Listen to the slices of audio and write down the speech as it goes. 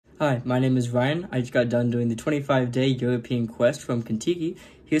Hi, my name is Ryan. I just got done doing the 25-day European quest from Contiki.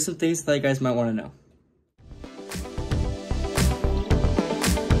 Here's some things that you guys might want to know.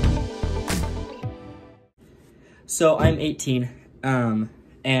 So I'm 18,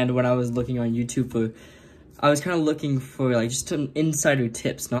 and when I was looking on YouTube I was kind of looking for like just some insider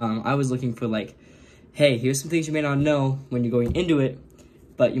tips. I was looking for like, hey, here's some things you may not know when you're going into it,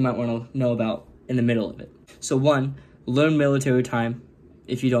 but you might want to know about in the middle of it. So one, learn military time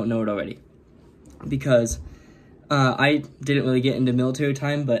if you don't know it already. Because I didn't really get into military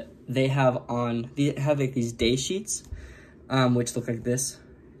time, but they have like these day sheets, which look like this.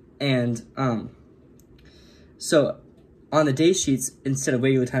 And so on the day sheets, instead of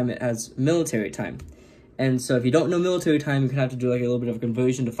regular time, it has military time. And so if you don't know military time, you can have to do like a little bit of a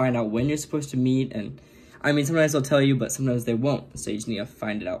conversion to find out when you're supposed to meet. And I mean, sometimes they'll tell you, but sometimes they won't. So you just need to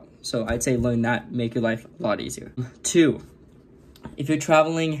find it out. So I'd say learn that, make your life a lot easier. 2, if you're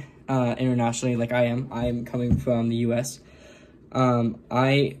traveling internationally like I am coming from the US,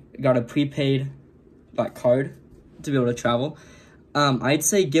 I got a prepaid card to be able to travel. I'd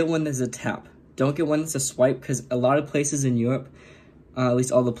say get one that's a tap. Don't get one that's a swipe, because a lot of places in Europe, at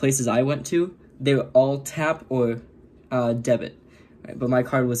least all the places I went to, they were all tap or debit. Right? But my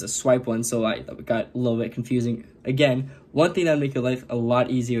card was a swipe one, so I got a little bit confusing. Again, one thing that would make your life a lot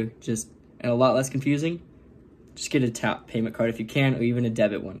easier and a lot less confusing, just get a tap payment card if you can, or even a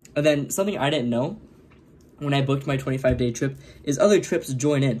debit one. And then something I didn't know when I booked my 25-day trip is other trips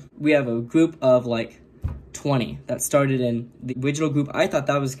join in. We have a group of like 20 that started in the original group. I thought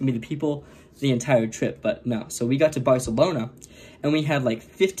that was gonna be the people the entire trip, but no. So we got to Barcelona and we had like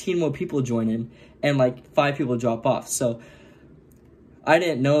 15 more people join in and like 5 people drop off. So I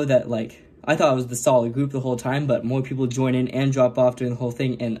didn't know that, like, I thought it was the solid group the whole time, but more people join in and drop off during the whole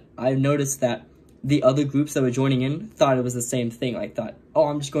thing. And I noticed that the other groups that were joining in thought it was the same thing. Like, thought, oh,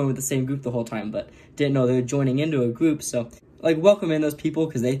 I'm just going with the same group the whole time, but didn't know they were joining into a group. So, like, welcome in those people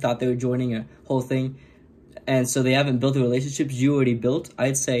because they thought they were joining a whole thing. And so they haven't built the relationships you already built.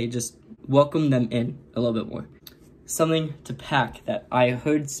 I'd say just welcome them in a little bit more. Something to pack that I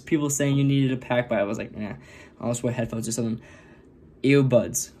heard people saying you needed to pack, but I was like, nah, I'll just wear headphones or something.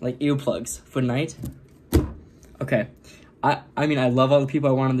 Earbuds, like earplugs for night. Okay, I mean, I love all the people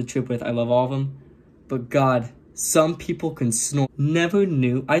I went on the trip with. I love all of them. But God, some people can snore. Never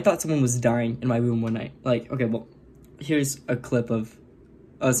knew. I thought someone was dying in my room one night. Like, okay, well, here's a clip of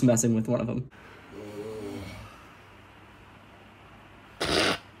us messing with one of them.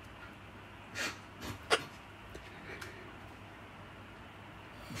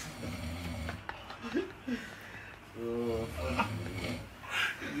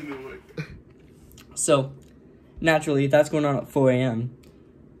 So, naturally, that's going on at 4 a.m.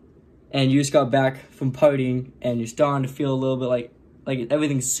 and you just got back from partying and you're starting to feel a little bit like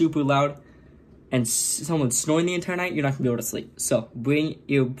everything's super loud and someone's snoring the entire night, you're not going to be able to sleep. So, bring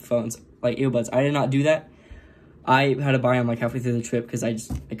earphones, like earbuds. I did not do that. I had to buy them like halfway through the trip because I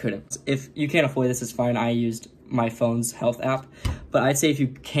couldn't. If you can't afford this, it's fine. I used my phone's health app. But I'd say if you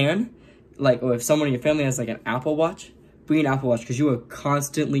can, like, or if someone in your family has like an Apple Watch, bring an Apple Watch because you are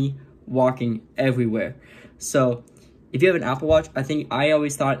constantly walking everywhere. So if you have an Apple Watch, I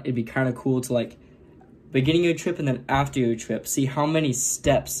always thought it'd be kind of cool to, like, beginning your trip and then after your trip, see how many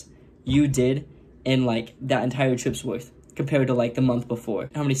steps you did in like that entire trip's worth compared to like the month before,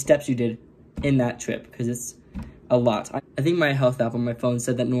 how many steps you did in that trip, because it's a lot. I think my health app on my phone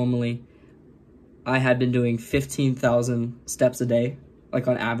said that normally I had been doing 15,000 steps a day, like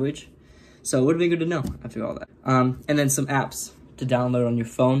on average. So it would have been good to know after all that. And then some apps to download on your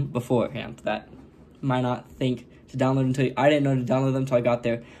phone beforehand that might not think to download until I didn't know to download them until I got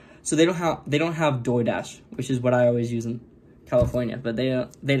there. So they don't have DoorDash, which is what I always use in California, but they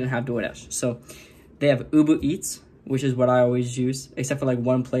didn't have DoorDash. So they have Uber Eats, which is what I always use, except for like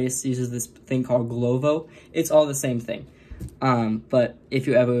one place uses this thing called Glovo. It's all the same thing. But if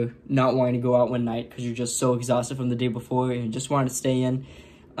you're ever not wanting to go out one night because you're just so exhausted from the day before and you just wanted to stay in,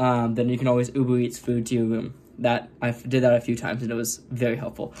 then you can always Uber Eats food to your room. I did that a few times and it was very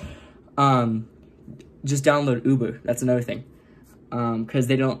helpful. Just download Uber. That's another thing. Because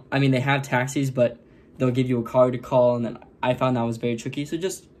they have taxis, but they'll give you a car to call, and then I found that was very tricky. So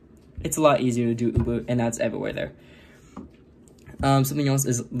it's a lot easier to do Uber, and that's everywhere there. Something else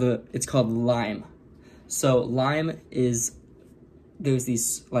is it's called Lime. So Lime there's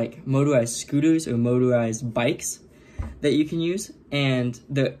these like motorized scooters or motorized bikes that you can use, and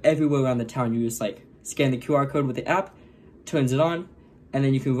they're everywhere around the town. You just like scan the QR code with the app, turns it on, and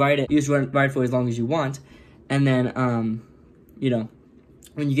then you can ride it. You just ride for as long as you want, and then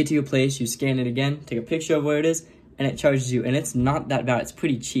when you get to your place, you scan it again, take a picture of where it is, and it charges you, and it's not that bad. It's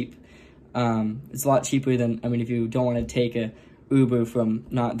pretty cheap. It's a lot cheaper than, I mean, if you don't want to take a Uber from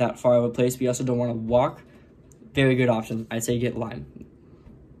not that far of a place, but you also don't want to walk, very good option. I'd say get Lime.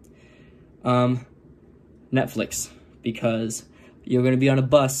 Netflix, because you're going to be on a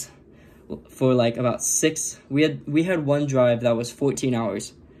bus for like about 6, we had one drive that was 14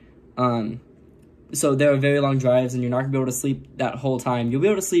 hours. So there are very long drives, and you're not going to be able to sleep that whole time. You'll be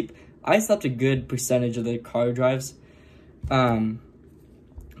able to sleep. I slept a good percentage of the car drives,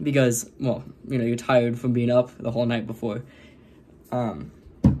 because, well, you know, you're tired from being up the whole night before.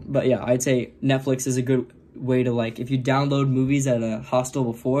 But yeah, I'd say Netflix is a good way to, like, if you download movies at a hostel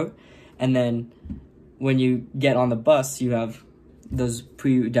before, and then when you get on the bus, you have those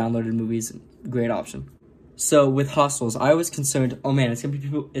pre-downloaded movies, great option. So with hostels, I was concerned, oh man,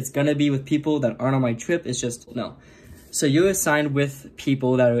 it's gonna be with people that aren't on my trip. It's just, no. So you're assigned with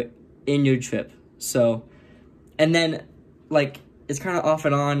people that are in your trip. So, and then, like, it's kind of off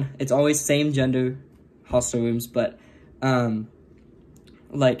and on. It's always same gender hostel rooms, but,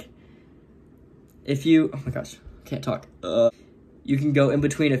 like, if you, oh my gosh, can't talk. You can go in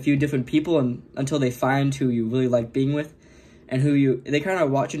between a few different people and until they find who you really like being with, and they kind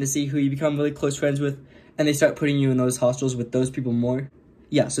of watching to see who you become really close friends with, and they start putting you in those hostels with those people more.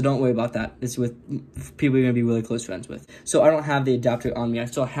 Yeah, so don't worry about that. It's with people you're going to be really close friends with. So I don't have the adapter on me. I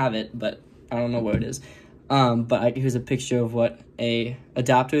still have it, but I don't know where it is. But here's a picture of what a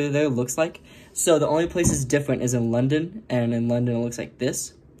adapter there looks like. So the only place it's different is in London, and in London it looks like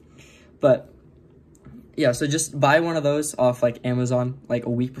this. But yeah, so just buy one of those off like Amazon like a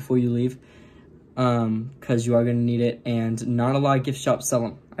week before you leave, because you are going to need it, and not a lot of gift shops sell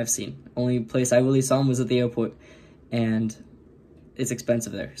them, I've seen. Only place I really saw them was at the airport, and it's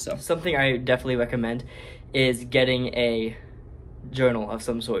expensive there. So something I definitely recommend is getting a journal of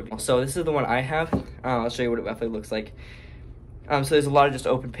some sort. So this is the one I have. I'll show you what it roughly looks like. So there's a lot of just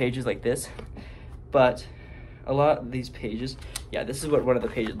open pages like this, but a lot of these pages, yeah, this is what one of the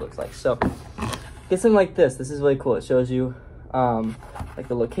pages looks like. So get something like this. This is really cool. It shows you like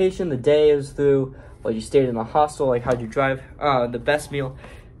the location, the day it was through, what you stayed in the hostel, like how'd you drive, the best meal.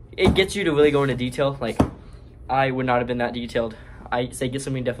 It gets you to really go into detail. Like, I would not have been that detailed. I say get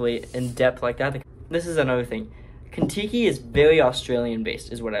something definitely in depth like that. This is another thing. Contiki is very Australian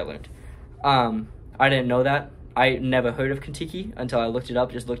based, is what I learned. I didn't know that. I never heard of Contiki until I looked it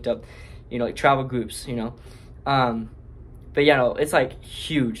up. Just looked up, you know, like travel groups, you know. But yeah, no, it's like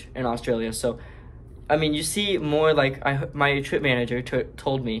huge in Australia. So, I mean, you see more like my trip manager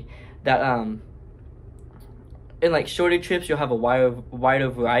told me that in like shorter trips you'll have a wider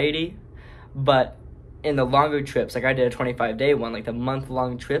variety, but in the longer trips, like I did a 25-day one, like the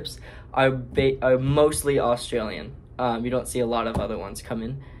month-long trips are mostly Australian. You don't see a lot of other ones come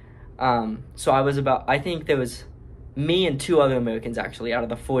in. So I think there was me and 2 other Americans actually out of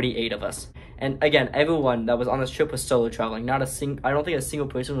the 48 of us. And again, everyone that was on this trip was solo traveling. I don't think a single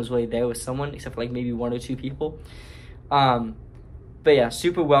person was really there with someone, except for like maybe 1 or 2 people. But yeah,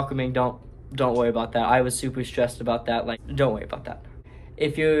 super welcoming. Don't worry about that. I was super stressed about that. Like, don't worry about that.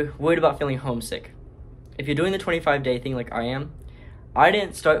 If you're worried about feeling homesick, if you're doing the 25-day thing like I am, I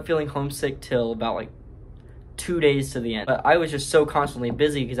didn't start feeling homesick till about like 2 days to the end. But I was just so constantly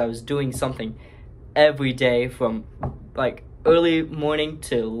busy because I was doing something every day from like early morning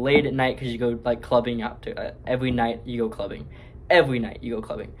to late at night, because you go like clubbing after every night you go clubbing. Every night you go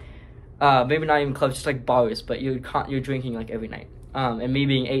clubbing. Maybe not even clubs, just like bars, but you're drinking like every night. And me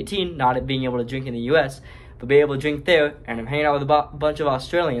being 18, not being able to drink in the US, but being able to drink there, and I'm hanging out with a bunch of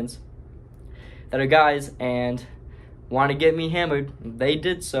Australians that are guys and want to get me hammered. They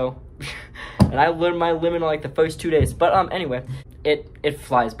did so. And I learned my limit on like the first 2 days. But anyway, it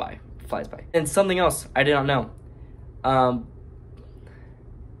flies by. And something else I did not know.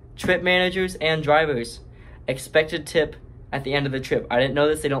 Trip managers and drivers, expected tip at the end of the trip. I didn't know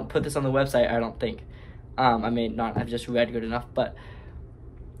this. They don't put this on the website, I don't think. I may not have just read good enough, but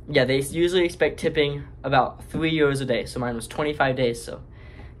yeah, they usually expect tipping about 3 euros a day. So mine was 25 days, so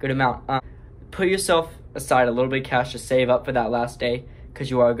good amount. Put yourself aside a little bit of cash to save up for that last day, because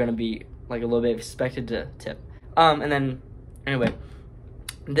you are going to be like a little bit expected to tip. And then anyway,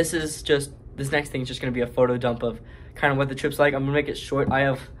 this next thing is just going to be a photo dump of kind of what the trip's like. I'm going to make it short. I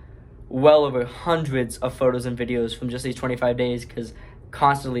have well over hundreds of photos and videos from just these 25 days, because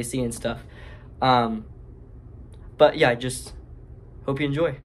constantly seeing stuff. But yeah, just hope you enjoy.